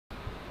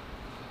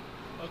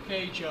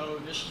Okay, Joe,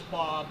 this is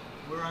Bob.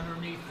 We're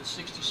underneath the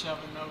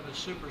 67 Nova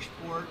Super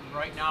Sport, and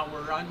right now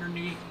we're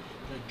underneath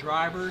the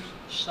driver's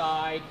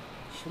side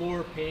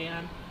floor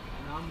pan,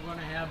 and I'm going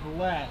to have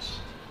Les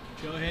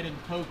go ahead and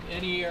poke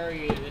any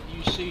area that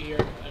you see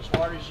here as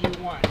hard as you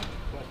want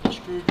with the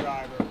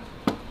screwdriver.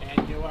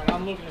 And you know what,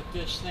 I'm looking at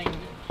this thing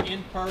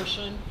in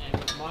person,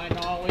 and with my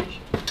knowledge,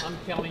 I'm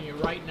telling you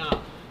right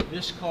now,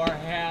 this car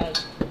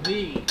has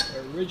the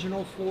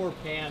original floor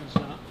pans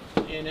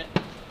in it.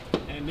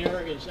 And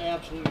there is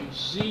absolutely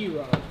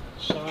zero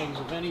signs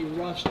of any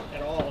rust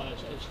at all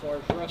as far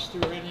as rust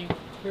or anything.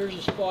 Here's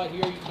a spot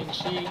here you can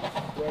see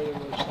where there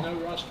was no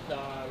rust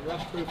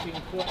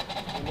proofing put,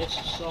 and it's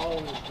as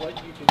solid as what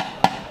you can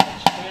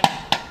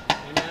expect.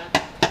 And that.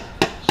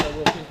 So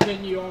we'll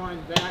continue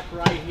on back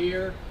right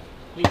here.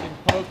 You can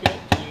poke it,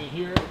 and you can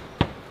hear it.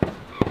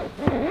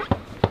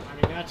 I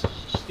mean, that's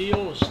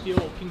steel as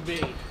steel can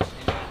be. And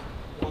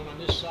going on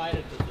this side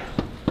of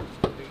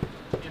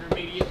the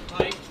intermediate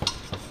pipe.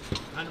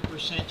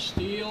 100%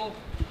 steel.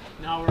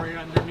 Now we're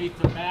underneath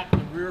the back, the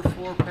rear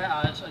floor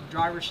pan, it's a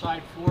driver's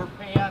side floor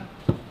pan.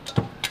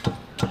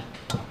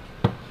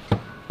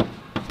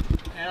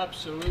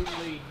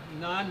 Absolutely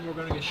none. We're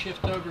going to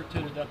shift over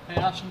to the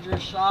passenger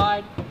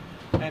side,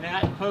 and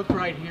that poke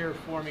right here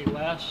for me,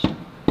 Les.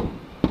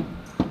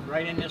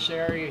 Right in this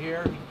area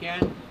here, if you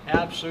can.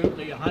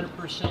 Absolutely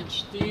 100%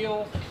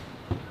 steel.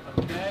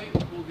 Okay,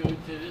 we'll go to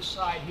this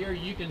side here.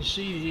 You can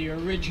see the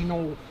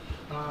original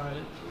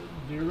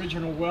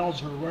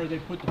welds are where they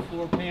put the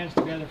floor pans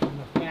together from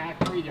the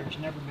factory. There's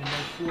never been no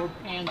floor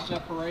pan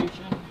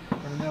separation.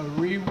 There are no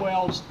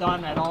re-welds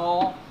done at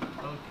all.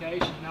 Okay,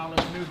 so now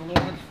let's move a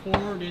little bit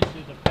forward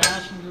into the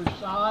passenger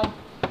side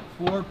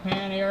floor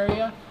pan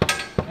area.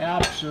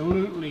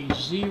 Absolutely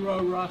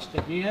zero rust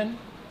again.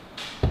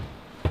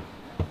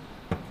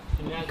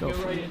 And now go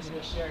right into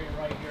this area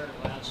right here,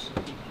 Les,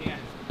 if you can.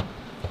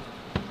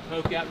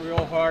 Poke that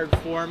real hard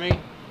for me.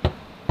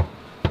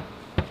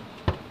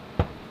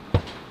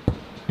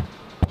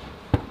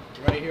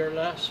 Right here,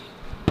 Les.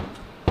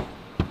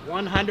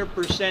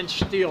 100%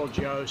 steel,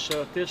 Joe.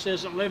 So if this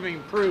isn't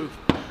living proof,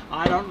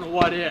 I don't know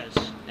what is.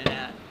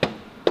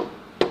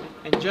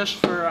 And just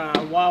for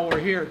while we're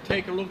here,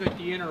 take a look at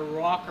the inner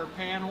rocker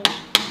panels.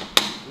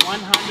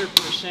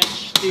 100%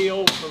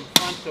 steel from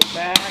front to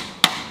back.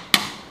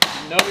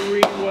 No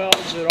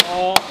re-welds at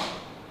all.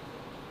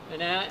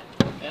 And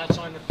that's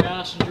on the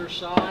passenger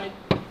side.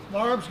 My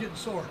arm's getting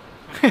sore.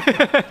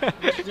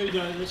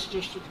 This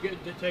just to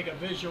take a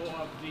visual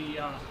of the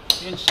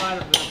inside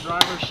of the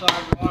driver's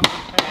side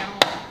rocker panel.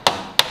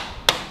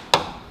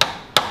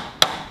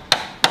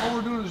 All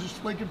we're doing is just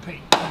flaking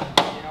paint.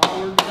 All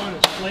we're doing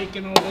is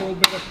flaking a little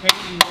bit of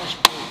paint and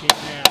rust proofing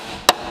that.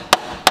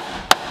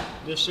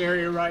 This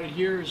area right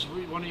here is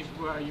one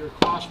of your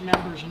cross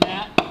members and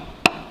that.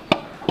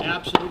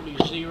 Absolutely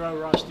zero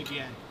rust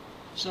again.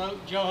 So,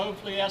 Joe,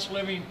 hopefully that's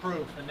living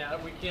proof, and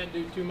that we can't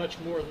do too much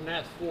more than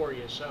that for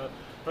you. So,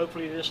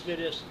 hopefully this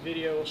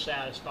video will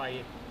satisfy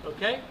you.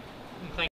 Okay? Thank you.